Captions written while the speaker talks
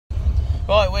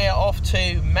Right, we're off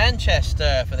to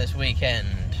Manchester for this weekend.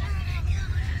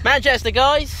 Manchester,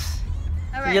 guys!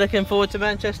 All Are you looking forward to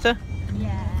Manchester?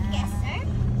 Yeah. Yes, sir.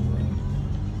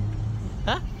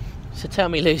 Huh? So tell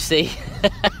me, Lucy,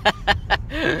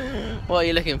 what are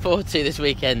you looking forward to this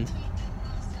weekend?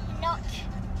 Not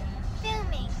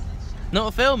filming.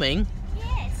 Not filming?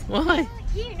 Yes. Why?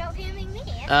 You not filming me.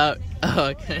 Oh,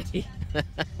 okay.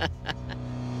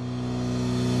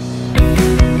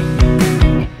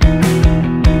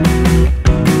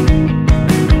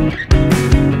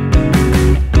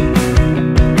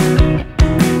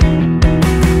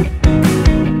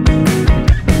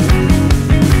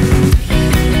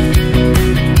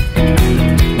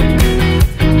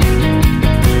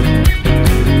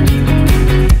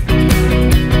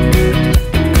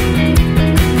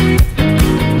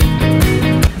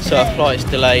 So our flight's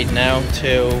delayed now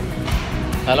till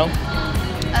how long?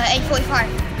 8:45.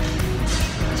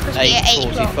 It's supposed to be at 8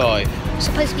 o'clock. 8:45. It's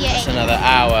supposed to be at 8. That's another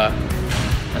hour.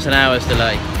 That's an hour's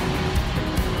delay.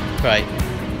 Great.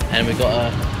 And we've got to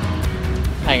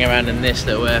hang around in this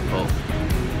little airport.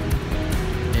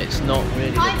 It's not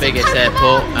really the biggest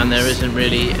airport, and there isn't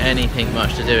really anything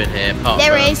much to do in here apart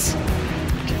There from... is.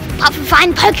 Apart from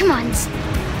find Pokémons.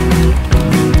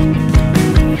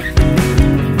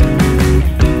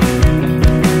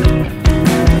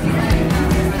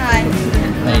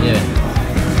 How you doing?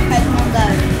 Pokémon Go.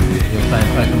 You're playing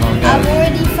Pokémon Go? I've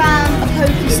already found a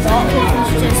Pokestop, which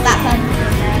was just that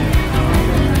Pokemon there.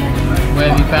 Where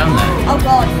have you found that? Oh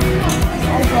god.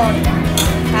 Oh god.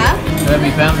 Huh? Where have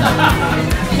you found that?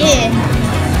 Here.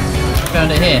 You found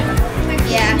it here?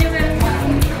 Yeah.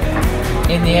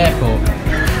 In the airport?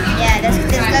 Yeah, there's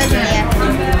loads in the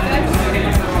airport.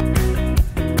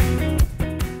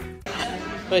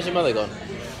 Where's your mother gone?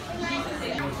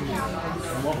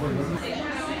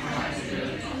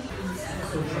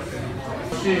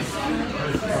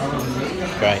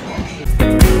 Great.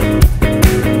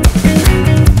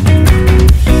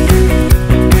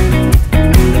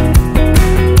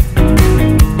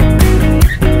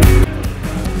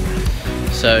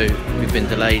 So we've been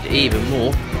delayed even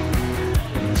more.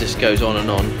 This goes on and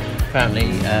on.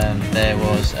 Apparently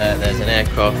there's an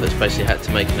aircraft that's basically had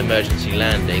to make an emergency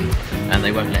landing, and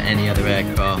they won't let any other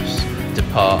aircrafts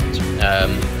depart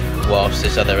whilst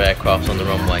this other aircraft's on the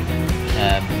runway.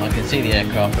 I can see the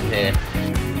aircraft from here.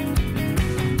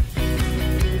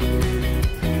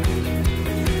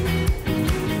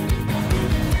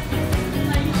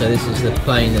 So this is the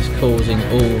plane that's causing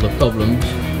all the problems.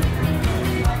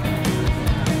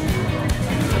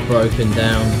 A broken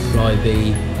down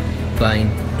Flybe plane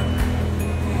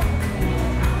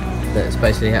that's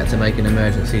basically had to make an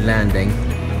emergency landing,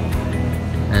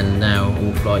 and now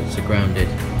all flights are grounded.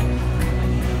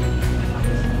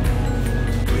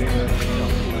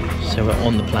 So we're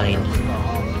on the plane,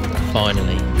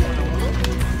 finally.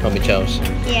 Probably Charles.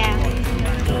 Yeah.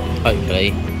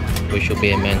 Hopefully we shall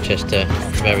be in Manchester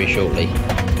very shortly.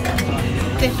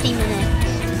 50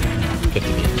 minutes.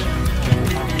 50 minutes.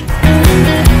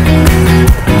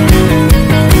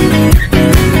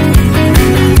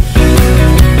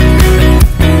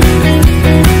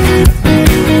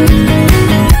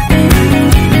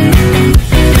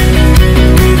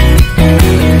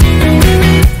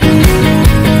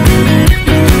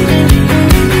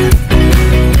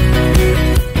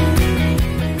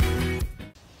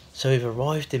 So we've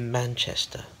arrived in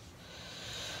Manchester,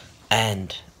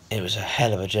 and it was a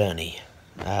hell of a journey.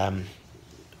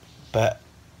 But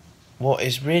what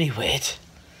is really weird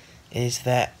is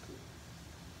that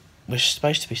we're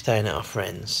supposed to be staying at our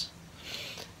friends,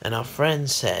 and our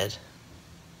friends said,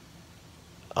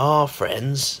 our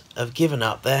friends have given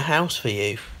up their house for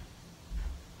you.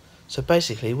 So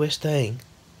basically we're staying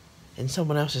in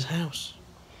someone else's house.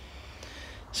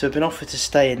 So we've been offered to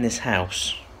stay in this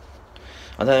house.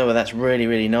 I don't know whether that's really,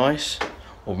 really nice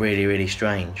or really, really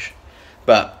strange,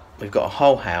 but we've got a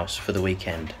whole house for the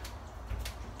weekend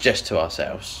just to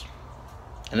ourselves,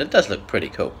 and it does look pretty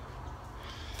cool.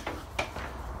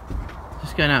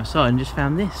 Just going outside and just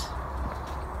found this.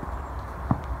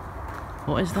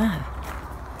 What is that?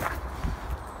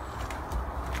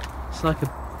 It's like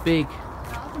a big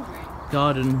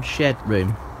garden shed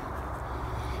room.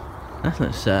 That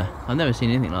looks, I've never seen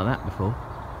anything like that before.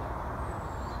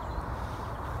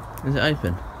 Is it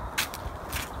open?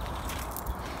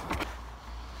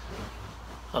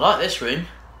 I like this room.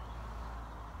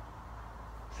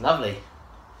 It's lovely.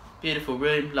 Beautiful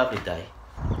room, lovely day.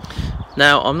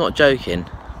 Now, I'm not joking,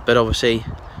 but obviously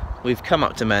we've come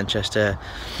up to Manchester.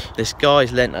 This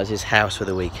guy's lent us his house for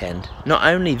the weekend. Not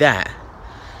only that,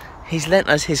 he's lent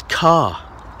us his car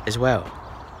as well.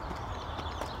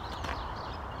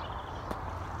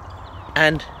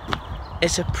 and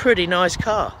it's a pretty nice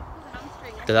car.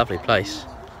 It's a lovely place.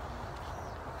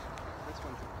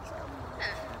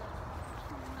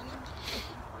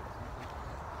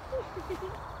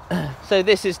 So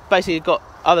this is basically got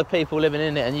other people living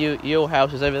in it, and your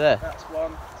house is over there. That's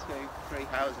 1, 2, 3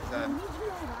 houses there.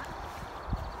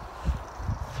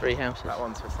 3 houses. That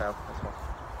one's for sale. This one.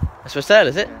 That's for sale,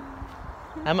 is it?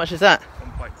 Yeah. How much is that?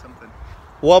 1 point something.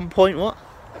 1 point what?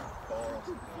 4 or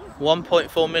something.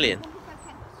 1.4 million.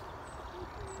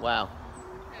 Wow.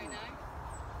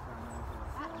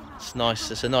 It's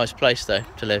nice. It's a nice place though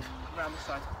to live. Around the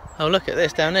side. Oh, look at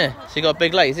this down there. So you got a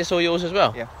big lake. Is this all yours as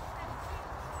well? Yeah.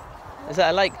 Is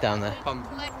that a lake down there? Pond.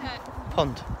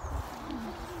 Pond.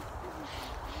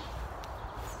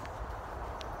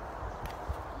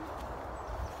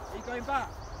 Are you going back?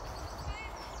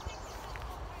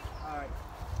 Alright.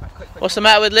 What's the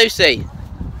matter with Lucy?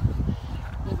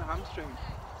 Pulled a hamstring.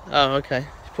 Oh, okay.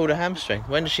 She pulled a hamstring.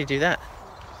 When did she do that?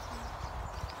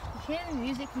 You hear the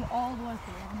music from all the way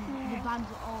through, and the bands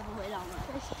are all the way down there.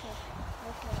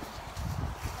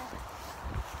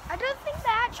 I don't think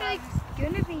they're actually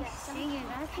going to be singing.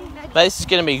 I think they're But this is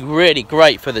going to be really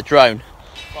great for the drone.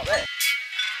 What there?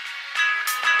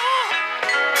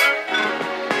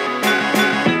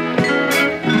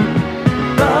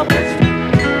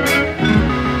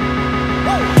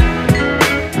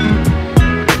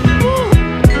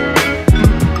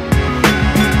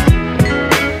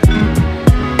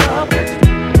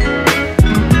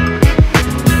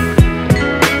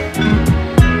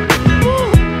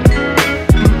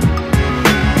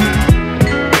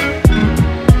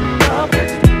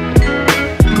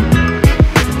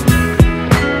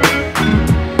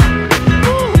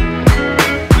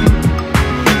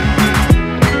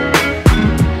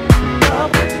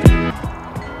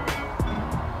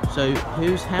 So,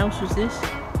 whose house was this?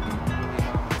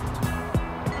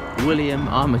 William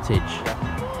Armitage.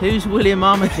 Who's William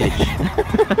Armitage?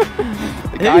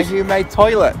 The guy who made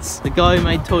toilets. The guy who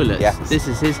made toilets? Yes. This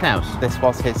is his house? This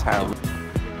was his house.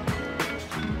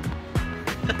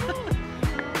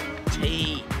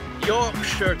 Tea.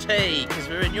 Yorkshire tea, because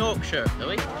we're in Yorkshire, are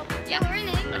we? Yeah, we're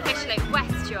in officially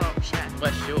West Yorkshire.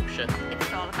 West Yorkshire.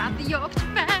 It's all about the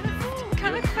Yorkshire Fest.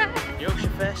 Colour Fest. Yorkshire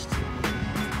Fest.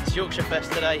 It's Yorkshire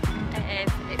Fest today. It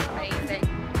is. It's amazing.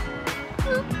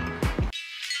 Woo.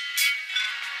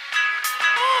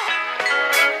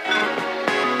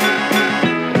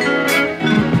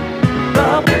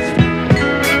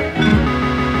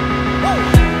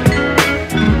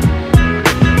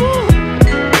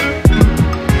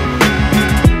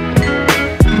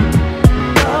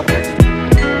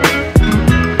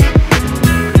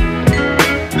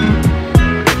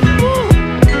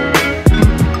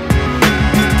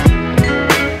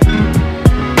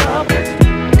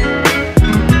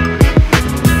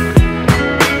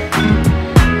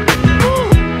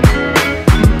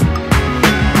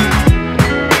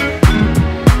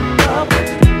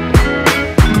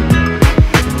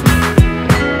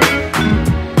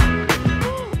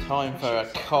 Time for a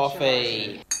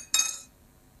coffee.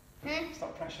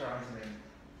 Stop pressurising me.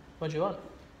 What do you want?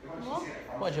 What?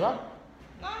 What do you want?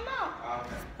 No, I'm not. Oh,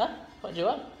 okay. Huh? What do you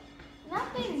want?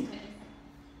 Nothing.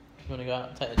 You want to go out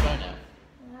and take the drone out?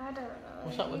 I don't know.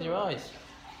 What's up with your eyes?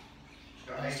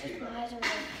 It's just my eyes are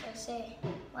red. I say,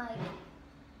 like,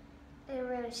 they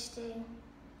really sting.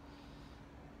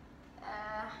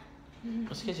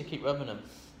 It's because you keep rubbing them.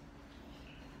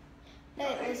 No,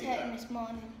 it was hurting this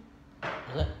morning.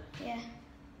 Is it? Yeah.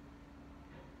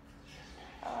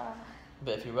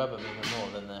 But if you rub them even more,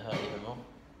 then they hurt even more.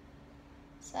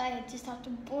 So I just have to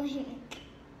blink.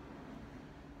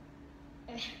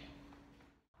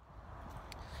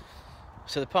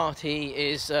 So the party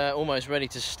is almost ready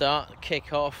to start,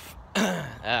 kick off.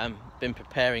 Been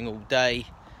preparing all day,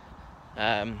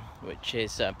 which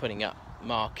is putting up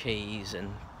marquees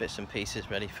and bits and pieces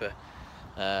ready for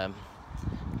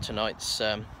tonight's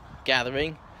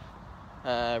gathering.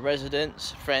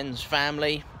 Residents, friends,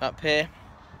 family up here.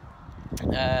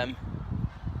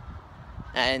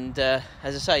 And as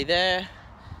I say,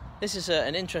 this is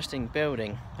an interesting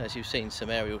building, as you've seen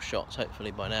some aerial shots hopefully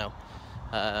by now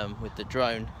with the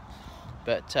drone,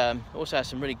 but also has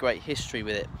some really great history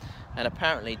with it. And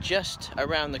apparently just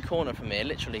around the corner from here,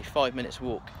 literally 5 minutes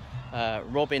walk,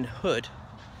 Robin Hood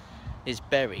is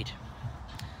buried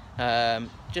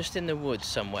just in the woods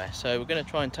somewhere. So we're going to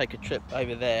try and take a trip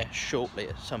over there shortly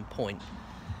at some point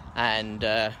and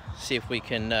see if we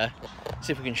can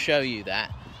show you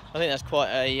that. I think that's quite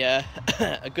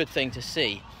a good thing to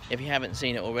see if you haven't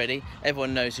seen it already.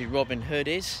 Everyone knows who Robin Hood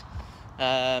is,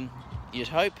 you'd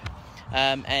hope,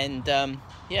 and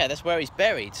yeah, that's where he's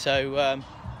buried. So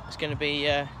It's going to be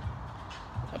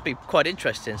that'll be quite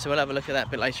interesting. So we'll have a look at that a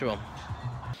bit later on.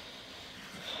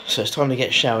 So it's time to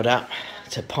get showered up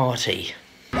to party.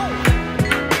 Let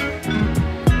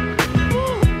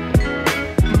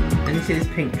me see this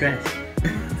pink dress.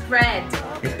 It's red.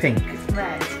 It's pink. It's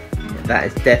red. That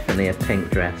is definitely a pink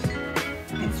dress.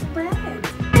 It's red.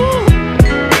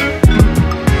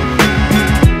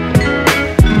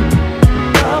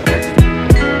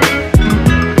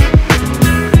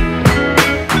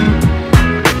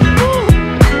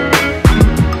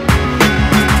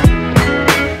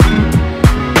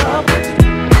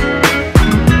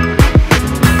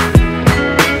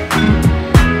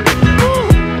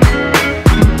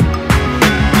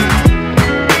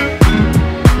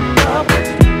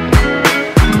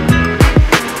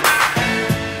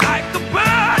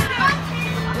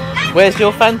 Where's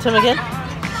your Phantom again?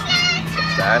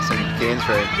 Upstairs in the games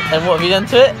room. And what have you done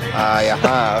to it? I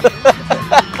have.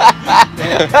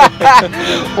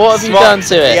 What have you done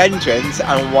to The it? engines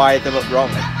and wired them up wrong.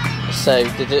 So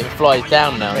did it fly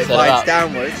down now It instead of flies up?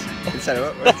 downwards instead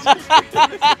of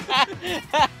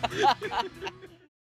upwards.